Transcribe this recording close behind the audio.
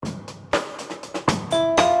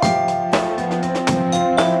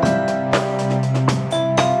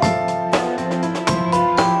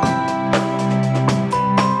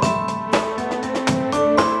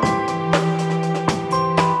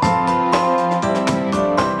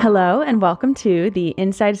Hello and welcome to the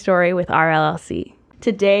Inside Story with RLLC.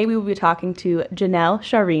 Today we will be talking to Janelle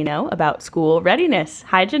Sciarrino about school readiness.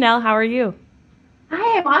 Hi Janelle, how are you?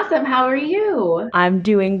 Hi, I'm awesome. How are you? I'm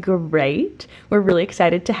doing great. We're really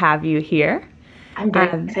excited to have you here. I'm very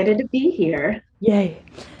Um, excited to be here. Yay.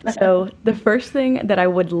 So the first thing that I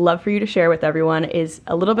would love for you to share with everyone is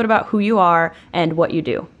a little bit about who you are and what you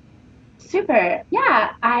do. Super.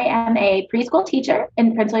 Yeah, I am a preschool teacher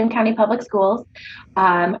in Prince William County Public Schools.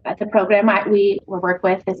 The program we work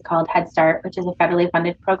with is called Head Start, which is a federally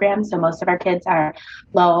funded program. So most of our kids are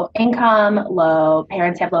low income,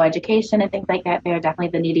 parents have low education and things like that. They're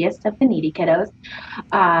definitely the neediest of the needy kiddos.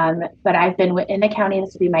 But I've been in the county.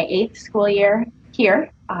 This will be my 8th school year here.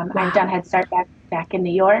 I've done Head Start back in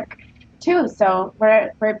New York too. So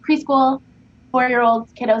we're preschool,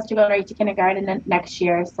 4-year-olds, kiddos to go right to kindergarten next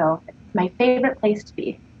year. So it's my favorite place to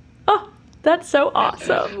be. Oh, that's so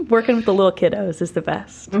awesome. Working with the little kiddos is the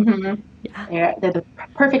best. Mm-hmm. Yeah. They're the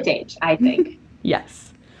perfect age, I think.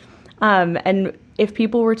 Yes. And if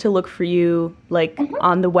people were to look for you,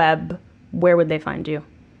 on the web, where would they find you?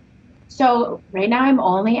 So right now I'm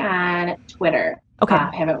only on Twitter. Okay.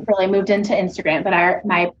 I haven't really moved into Instagram, but our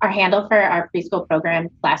handle for our preschool program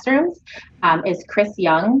classrooms is Chris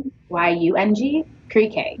Young, Young,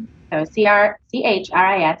 pre-K. So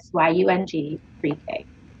CHRISYUNG pre-K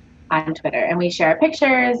on Twitter. And we share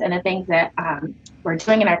pictures and the things that we're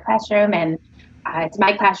doing in our classroom. And it's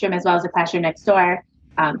my classroom as well as the classroom next door.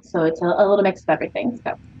 So it's a little mix of everything.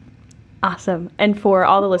 So awesome. And for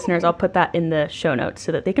all the listeners, I'll put that in the show notes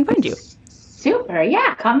so that they can find you. Super.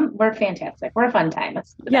 Yeah. Come. We're fantastic. We're a fun time.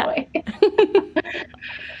 Let's put it that way.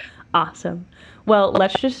 Awesome. Well,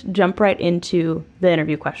 let's just jump right into the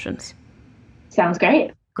interview questions. Sounds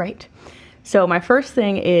great. Great. So my first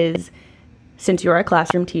thing is, since you're a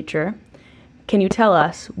classroom teacher, can you tell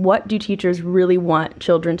us, what do teachers really want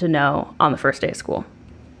children to know on the first day of school?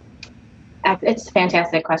 It's a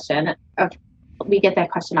fantastic question. We get that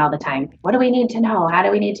question all the time. What do we need to know? How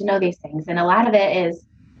do we need to know these things? And a lot of it is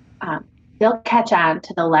they'll catch on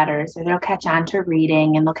to the letters, or they'll catch on to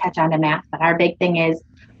reading, and they'll catch on to math. But our big thing is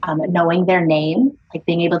knowing their name, like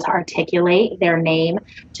being able to articulate their name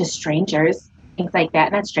to strangers, things like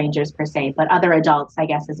that. Not strangers per se, but other adults, I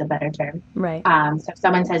guess is a better term. Right. So if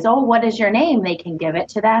someone says, "Oh, what is your name?" they can give it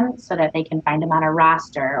to them so that they can find them on a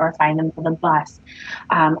roster or find them for the bus.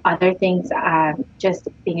 Other things, just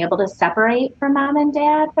being able to separate from mom and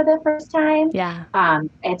dad for the first time. Yeah.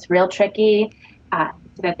 It's real tricky.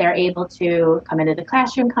 So that they're able to come into the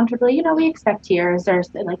classroom comfortably. You know, we expect tears, or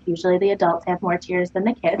like usually the adults have more tears than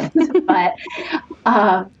the kids, but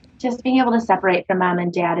just being able to separate from mom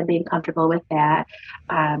and dad and being comfortable with that.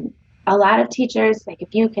 A lot of teachers, like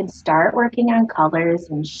if you can start working on colors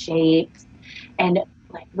and shapes, and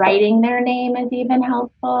like writing their name is even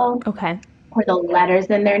helpful. Okay. Or the letters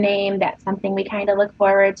in their name, that's something we kind of look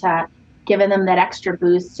forward to giving them that extra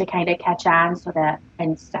boost to kind of catch on,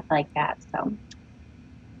 and stuff like that. So.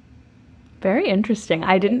 Very interesting.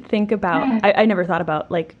 I didn't think about, I never thought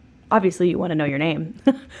about, obviously you want to know your name,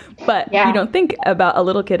 but you don't think about a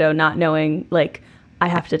little kiddo not knowing, I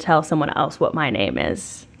have to tell someone else what my name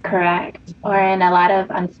is. Correct. Or in a lot of,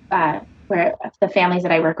 where the families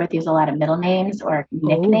that I work with use a lot of middle names or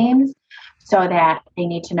nicknames, so that they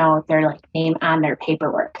need to know their name on their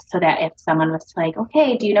paperwork, so that if someone was like,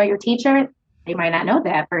 okay, do you know your teacher? They might not know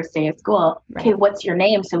that first day of school. Right. Okay, what's your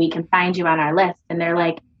name so we can find you on our list? And they're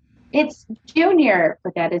like, it's Junior,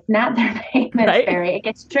 but that is not their name. Right. It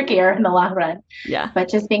gets trickier in the long run. Yeah. But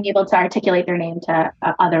just being able to articulate their name to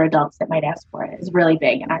other adults that might ask for it is really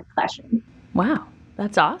big in our classroom. Wow.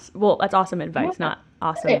 That's awesome. Well, that's awesome advice, not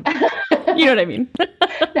awesome. You know what I mean?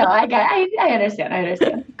 No, I understand. I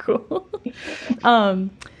understand. Cool.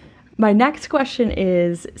 My next question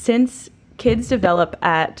is, since kids develop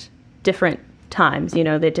at different times,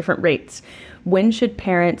 they're different rates, when should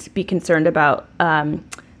parents be concerned about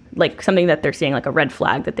something that they're seeing, like a red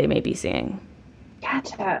flag that they may be seeing?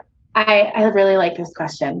 Gotcha. I really like this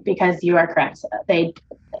question, because you are correct. The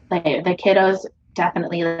kiddos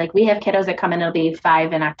definitely, we have kiddos that come in, it'll be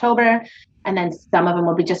 5 in October, and then some of them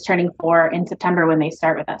will be just turning 4 in September when they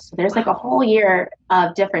start with us. So there's a whole year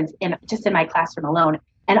of difference in my classroom alone,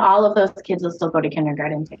 and all of those kids will still go to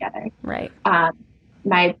kindergarten together. Right.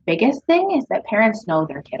 My biggest thing is that parents know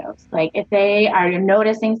their kiddos. If they are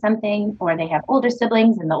noticing something, or they have older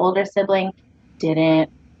siblings and the older sibling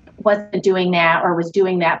wasn't doing that, or was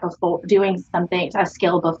doing that before, doing something, a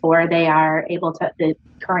skill before the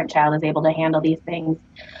current child is able to handle these things.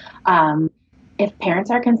 If parents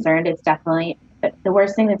are concerned, it's definitely the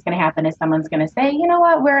worst thing that's going to happen is someone's going to say, you know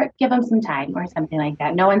what, give them some time or something like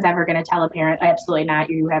that. No one's ever going to tell a parent, absolutely not.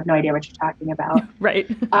 You have no idea what you're talking about. Right.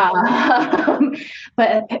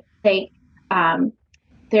 But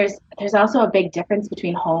there's also a big difference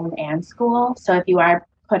between home and school. So if you are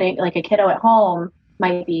putting like a kiddo at home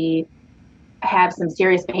might have some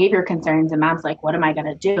serious behavior concerns and mom's like, what am I going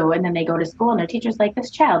to do? And then they go to school and their teacher's like,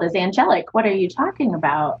 this child is angelic. What are you talking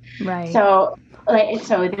about? Right. So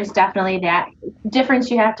there's definitely that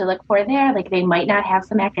difference you have to look for there. Like they might not have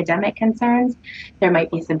some academic concerns. There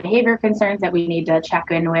might be some behavior concerns that we need to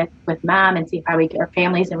check in with mom and see how our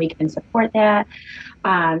families and we can support that.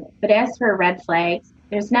 But as for red flags,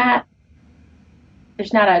 there's not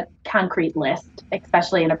a concrete list,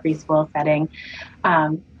 especially in a preschool setting.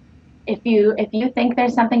 If you think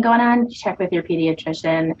there's something going on, check with your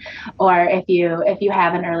pediatrician, or if you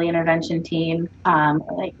have an early intervention team,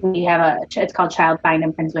 like we have it's called Child Find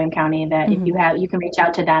in Prince William County, that if you can reach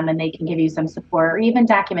out to them and they can give you some support or even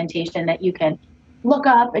documentation that you can look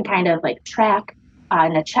up and kind of like track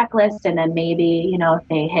in a checklist. And then maybe, if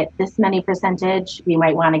they hit this many percentage, we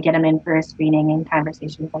might want to get them in for a screening and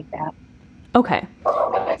conversations like that. Okay.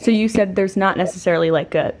 So you said there's not necessarily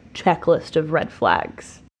like a checklist of red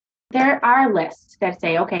flags. There are lists that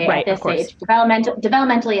say, okay, right, at this age,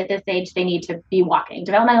 developmentally at this age, they need to be walking.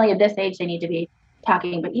 Developmentally at this age, they need to be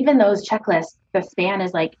talking. But even those checklists, the span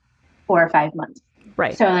is like 4 or 5 months.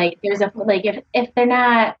 Right. So like if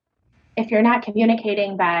you're not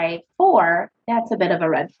communicating by 4, that's a bit of a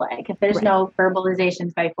red flag. If there's no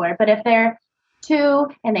verbalizations by 4, but if they're 2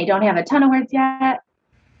 and they don't have a ton of words yet,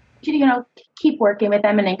 keep working with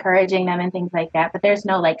them and encouraging them and things like that. But there's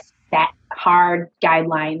no like set hard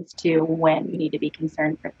guidelines to when you need to be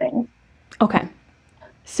concerned for things. Okay.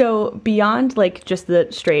 So beyond like just the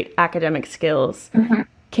straight academic skills,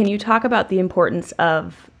 can you talk about the importance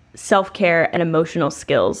of self-care and emotional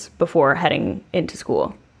skills before heading into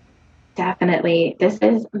school? Definitely. This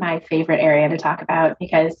is my favorite area to talk about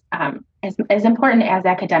because as important as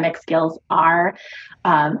academic skills are,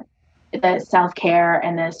 the self-care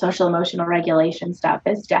and the social emotional regulation stuff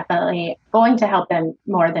is definitely going to help them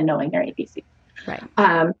more than knowing their ABC. Right.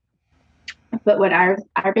 But what our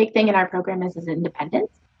big thing in our program is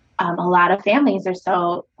independence. A lot of families are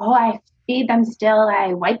I feed them still,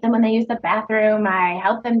 I wipe them when they use the bathroom, I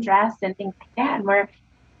help them dress and things like that. And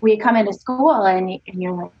we come into school and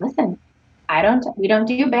you're like, listen, we don't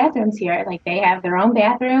do bathrooms here. Like they have their own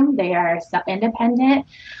bathroom. They are independent.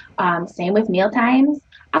 Same with meal times.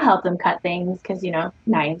 I'll help them cut things because,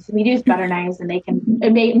 knives. We use butter knives and they can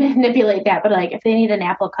manipulate that. But like if they need an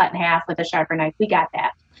apple cut in half with a sharper knife, we got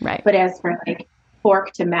that. Right. But as for like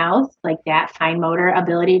fork to mouth, like that fine motor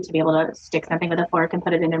ability to be able to stick something with a fork and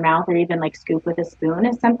put it in their mouth or even like scoop with a spoon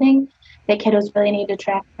is something that kiddos really need to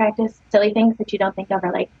practice. Silly things that you don't think of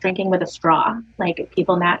are like drinking with a straw, like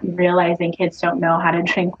people not realizing kids don't know how to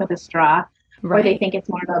drink with a straw. Right. Or they think it's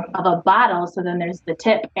more of a bottle. So then there's the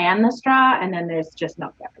tip and the straw, and then there's just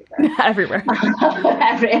milk everywhere.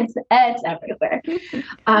 It's everywhere.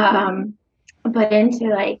 But into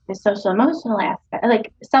like the social emotional aspect,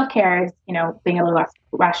 like self-care is, being able to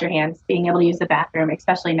wash your hands, being able to use the bathroom,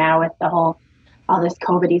 especially now with all this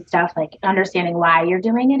COVID-y stuff, like understanding why you're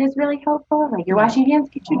doing it is really helpful. Like you're washing your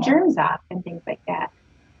hands, get your germs off and things like that.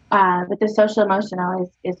 But the social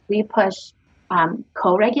emotional is we push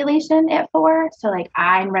co-regulation at 4. So like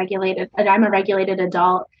I'm a regulated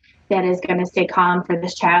adult that is going to stay calm for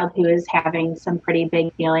this child who is having some pretty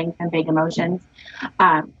big feelings and big emotions.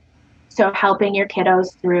 So helping your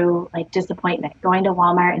kiddos through like disappointment, going to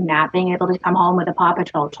Walmart and not being able to come home with a Paw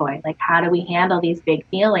Patrol toy. Like how do we handle these big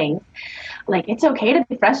feelings? Like it's okay to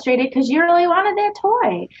be frustrated because you really wanted that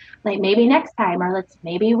toy. Like maybe next time, or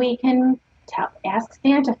maybe we can ask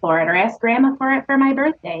Santa for it or ask Grandma for it for my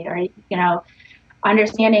birthday, or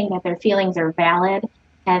understanding that their feelings are valid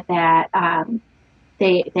and that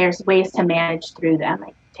there's ways to manage through them,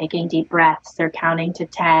 like taking deep breaths or counting to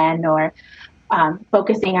 10 or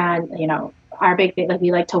focusing on, our big thing, like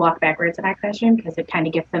we like to walk backwards in our classroom because it kind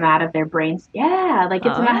of gets them out of their brains. Yeah, like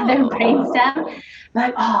gets them out of their brainstem.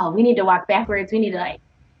 Like, we need to walk backwards. We need to like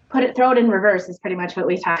throw it in reverse is pretty much what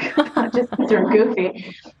we talk about, just because we're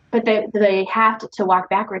goofy. But they have to walk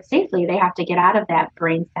backwards safely. They have to get out of that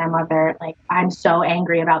brainstem of their, like, I'm so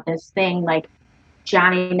angry about this thing. Like,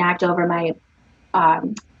 Johnny knocked over my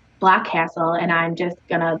block castle, and I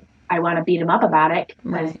want to beat him up about it.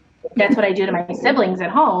 Because that's what I do to my siblings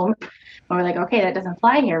at home. And we're like, okay, that doesn't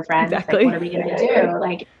fly here, friends. Exactly. Like, what are we going to do?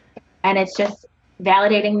 Like, and it's just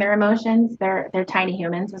validating their emotions. They're tiny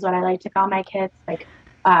humans is what I like to call my kids. Like,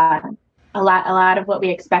 a lot of what we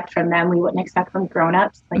expect from them, we wouldn't expect from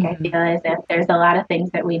grown-ups. Like, I Mm-hmm. feel as if there's a lot of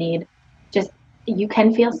things that we need. Just, you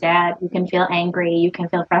can feel sad, you can feel angry, you can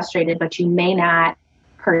feel frustrated, but you may not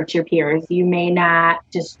hurt your peers. You may not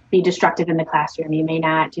just be destructive in the classroom. You may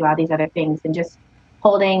not do all these other things. And just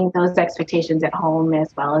holding those expectations at home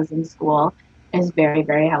as well as in school is very,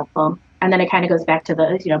 very helpful. And then it kind of goes back to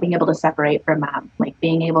the, being able to separate from mom, like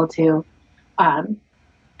being able to, um,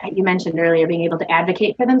 you mentioned earlier, being able to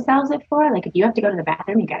advocate for themselves at 4. Like, if you have to go to the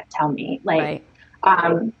bathroom, you got to tell me. Like,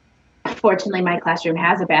 Right. Fortunately, my classroom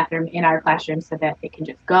has a bathroom in our classroom so that they can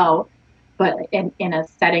just go. But in a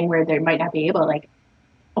setting where they might not be able, like,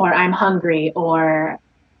 or I'm hungry, or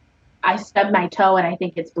I stubbed my toe and I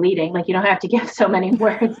think it's bleeding. Like, you don't have to give so many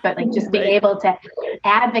words, but like just being Right. able to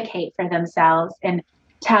advocate for themselves and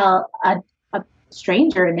tell a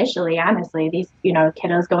stranger initially, honestly, these,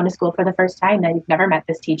 kiddos going to school for the first time, that you've never met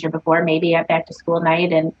this teacher before, maybe at back to school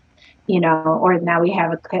night. And, or now we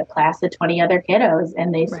have a class of 20 other kiddos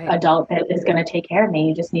and this Right. adult that is going to take care of me.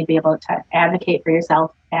 You just need to be able to advocate for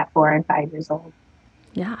yourself at 4 and 5 years old.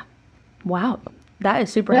 Yeah. Wow. That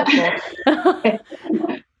is super helpful.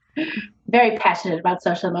 Very passionate about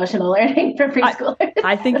social emotional learning for preschoolers.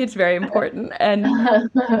 I think it's very important. And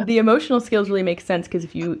the emotional skills really make sense because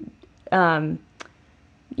if you, if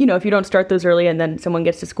you don't start those early and then someone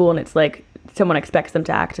gets to school and it's like someone expects them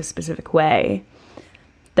to act a specific way,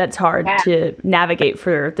 that's hard to navigate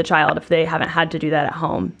for the child if they haven't had to do that at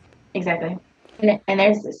home. Exactly. And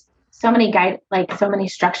there's so many so many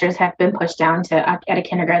structures have been pushed down to at a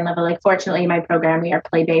kindergarten level. Like, fortunately, in my program, we are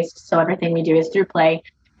play-based. So everything we do is through play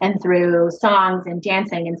and through songs and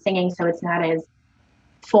dancing and singing. So it's not as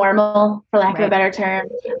formal, for lack of a better term,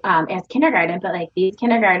 as kindergarten. But like, these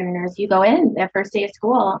kindergartners, you go in their first day of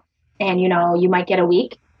school and, you might get a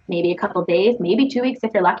week, maybe a couple days, maybe 2 weeks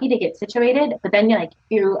if you're lucky to get situated. But then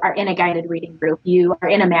you are in a guided reading group. You are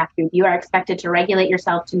in a math group. You are expected to regulate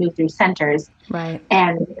yourself to move through centers. Right.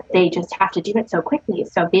 And they just have to do it so quickly.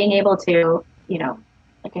 So being able to,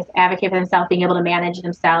 like I said, advocate for themselves, being able to manage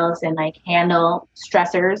themselves and like handle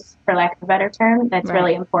stressors, for lack of a better term, that's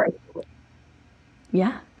really important.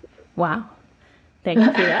 Yeah. Wow. Thank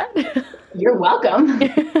you for that. You're welcome.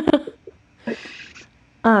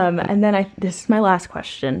 And then this is my last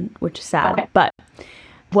question, which is sad, but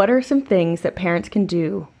what are some things that parents can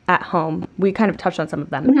do at home? We kind of touched on some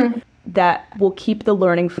of them that will keep the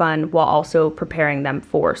learning fun while also preparing them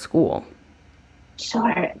for school.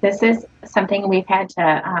 Sure. This is something we've had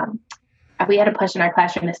to, we had to push in our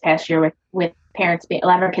classroom this past year with parents a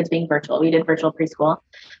lot of our kids being virtual. We did virtual preschool.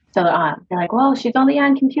 So they're like, well, she's only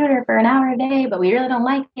on computer for an hour a day, but we really don't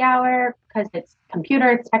like the hour because it's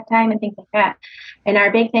computer, it's tech time and things like that. And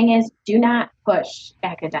our big thing is, do not push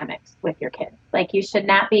academics with your kids. Like, you should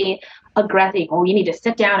not be aggressive. Oh, you need to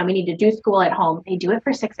sit down and we need to do school at home. They do it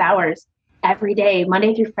for 6 hours every day,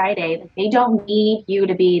 Monday through Friday. Like, they don't need you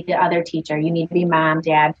to be the other teacher. You need to be mom,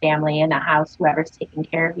 dad, family in the house, whoever's taking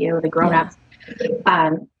care of you, the grown-ups.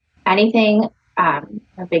 Anything,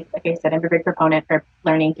 like I said, I'm a big proponent for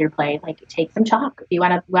learning through play. Like, take some chalk. If you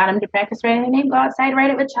want them to practice writing their name, go outside, write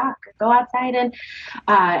it with chalk. Or go outside and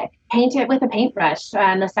paint it with a paintbrush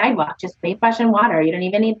on the sidewalk. Just paintbrush and water. You don't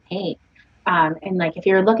even need paint. And like, if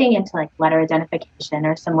you're looking into like letter identification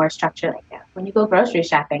or some more structure like that, when you go grocery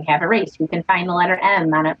shopping, have a race. You can find the letter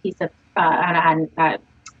M on a piece of a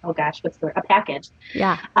package.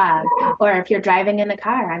 Yeah. Or if you're driving in the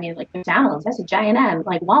car, I mean, like McDonald's, that's a giant M.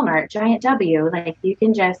 Like Walmart, giant W. Like, you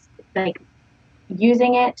can just like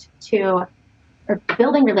using it or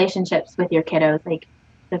building relationships with your kiddos. Like,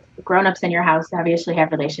 the grown-ups in your house obviously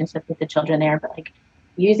have relationships with the children there, but like,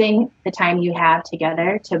 using the time you have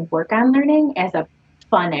together to work on learning as a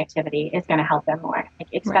fun activity is going to help them more. Like,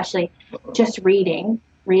 especially just reading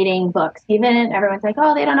books. Even everyone's like,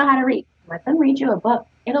 oh, they don't know how to read. Let them read you a book.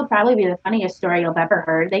 It'll probably be the funniest story you've ever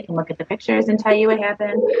heard. They can look at the pictures and tell you what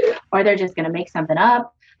happened, or they're just going to make something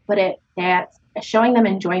up. But that's showing them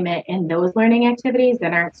enjoyment in those learning activities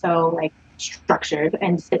that aren't so like structured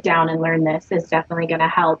and sit down and learn this is definitely going to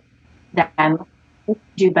help them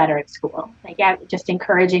do better at school. Like, just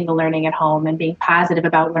encouraging the learning at home and being positive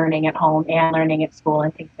about learning at home and learning at school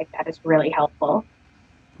and things like that is really helpful.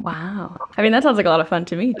 Wow. I mean, that sounds like a lot of fun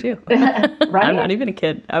to me too. Right? I'm not even a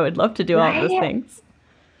kid. I would love to do all those things.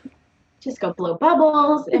 Just go blow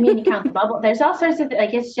bubbles. I mean, you count the bubble. There's all sorts of,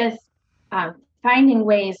 like, it's just finding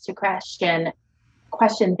ways to question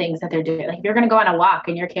things that they're doing. Like, if you're going to go on a walk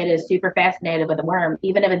and your kid is super fascinated with a worm,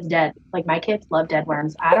 even if it's dead, like my kids love dead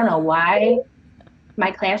worms. I don't know why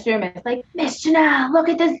my classroom is like, Miss Janelle, look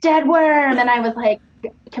at this dead worm. And I was like,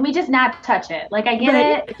 can we just not touch it? Like, I get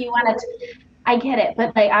it if you want to, I get it.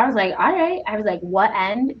 But like, I was like, all right. I was like, what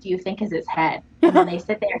end do you think is his head? And then they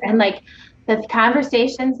sit there and like the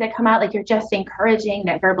conversations that come out, like you're just encouraging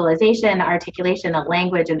that verbalization, the articulation, the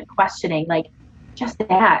language, and the questioning, like just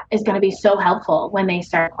that is going to be so helpful when they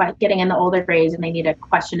start getting in the older grades and they need to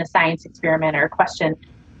question a science experiment or question,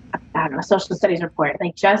 I don't know, a social studies report.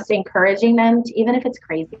 Like just encouraging them to, even if it's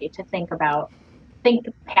crazy, to think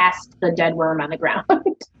past the dead worm on the ground.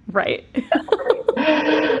 Right.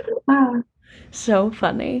 So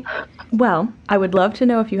funny. Well, I would love to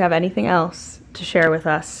know if you have anything else to share with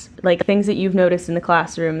us, like things that you've noticed in the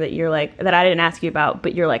classroom that you're like, that I didn't ask you about,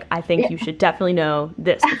 but you're like, I think you should definitely know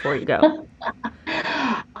this before you go.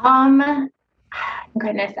 um,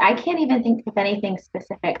 Goodness, I can't even think of anything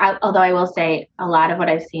specific. Although I will say a lot of what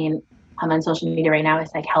I've seen on social media right now is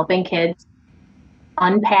like helping kids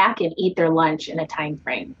unpack and eat their lunch in a time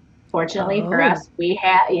frame. Fortunately for us, we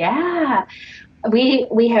have, yeah, we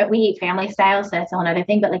eat family style, so that's a whole other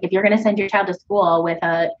thing. But like, if you're going to send your child to school with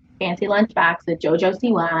a fancy lunchbox with JoJo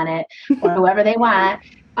Siwa on it or whoever they want,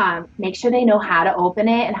 make sure they know how to open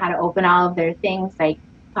it and how to open all of their things. Like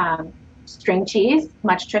string cheese,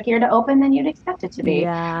 much trickier to open than you'd expect it to be.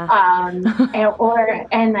 Yeah.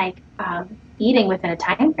 Eating within a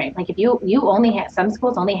time frame. Like if you only have, some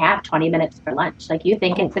schools only have 20 minutes for lunch. Like you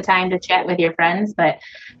think it's the time to chat with your friends, but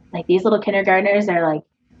like these little kindergartners are like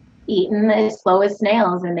eating as slow as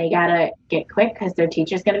snails, and they gotta get quick because their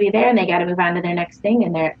teacher's gonna be there, and they gotta move on to their next thing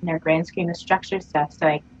in their grand scheme of structure stuff. So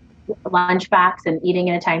like lunchbox and eating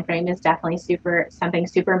in a time frame is definitely something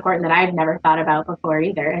super important that I've never thought about before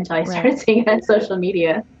either until I started seeing it on social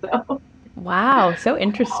media. So wow, so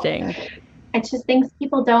interesting. It's just things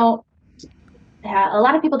people don't. A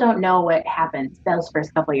lot of people don't know what happens those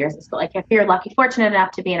first couple of years of school. Like if you're fortunate enough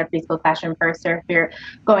to be in a preschool classroom first, or if you're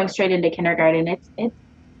going straight into kindergarten,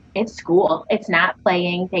 it's school. It's not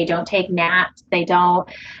playing. They don't take naps. They don't,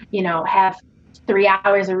 have 3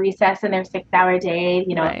 hours of recess in their 6-hour day.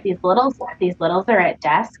 Right. These littles are at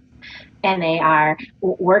desks and they are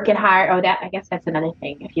working hard. Oh, I guess that's another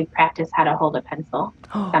thing. If you practice how to hold a pencil,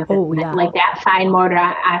 like that fine motor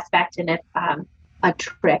aspect. And if, a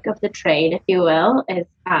trick of the trade, if you will, is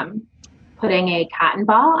putting a cotton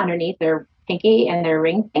ball underneath their pinky and their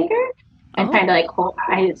ring finger and kind of like hold.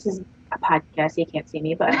 This is a podcast, you can't see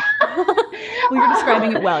me, but well, you're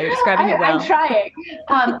describing it well. I'm trying.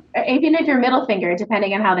 Even if your middle finger,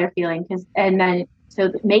 depending on how they're feeling,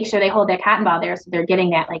 so make sure they hold that cotton ball there, so they're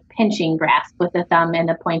getting that like pinching grasp with the thumb and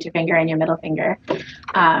the pointer finger and your middle finger.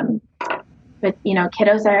 But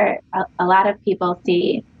kiddos are a lot of people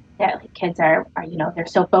see that like, kids are they're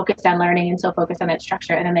so focused on learning and so focused on that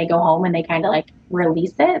structure, and then they go home and they kind of like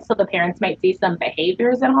release it. So the parents might see some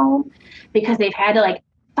behaviors at home because they've had to like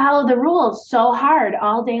follow the rules so hard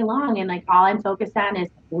all day long, and like all I'm focused on is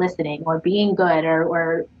listening or being good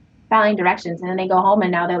or following directions, and then they go home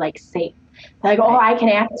and now they're like safe. They're like, oh, I can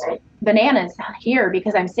act bananas here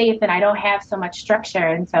because I'm safe and I don't have so much structure.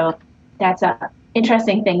 And so that's a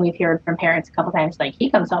interesting thing we've heard from parents a couple times, like he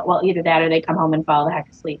comes home, well, either that or they come home and fall the heck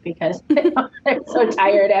asleep because they're so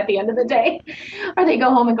tired at the end of the day, or they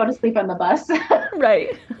go home and go to sleep on the bus.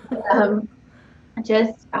 Right.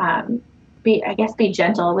 Be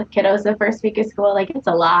gentle with kiddos the first week of school. Like it's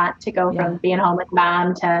a lot to go from being home with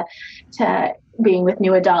mom to being with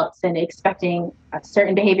new adults and expecting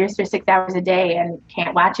certain behaviors for 6 hours a day and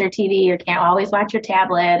can't watch your TV or can't always watch your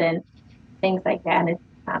tablet and things like that. And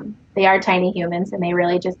they are tiny humans and they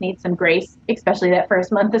really just need some grace, especially that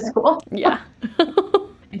first month of school. Yeah.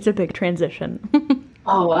 It's a big transition.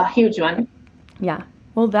 Oh, a huge one. Yeah.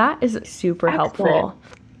 Well, that is super helpful.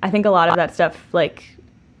 I think a lot of that stuff, like,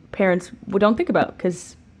 parents don't think about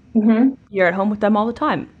because you're at home with them all the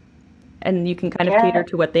time and you can kind of cater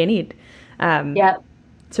to what they need.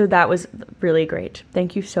 So that was really great.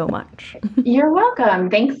 Thank you so much. You're welcome.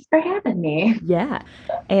 Thanks for having me. Yeah.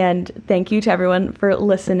 And thank you to everyone for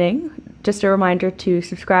listening. Just a reminder to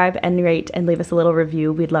subscribe and rate and leave us a little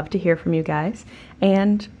review. We'd love to hear from you guys.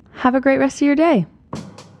 And have a great rest of your day.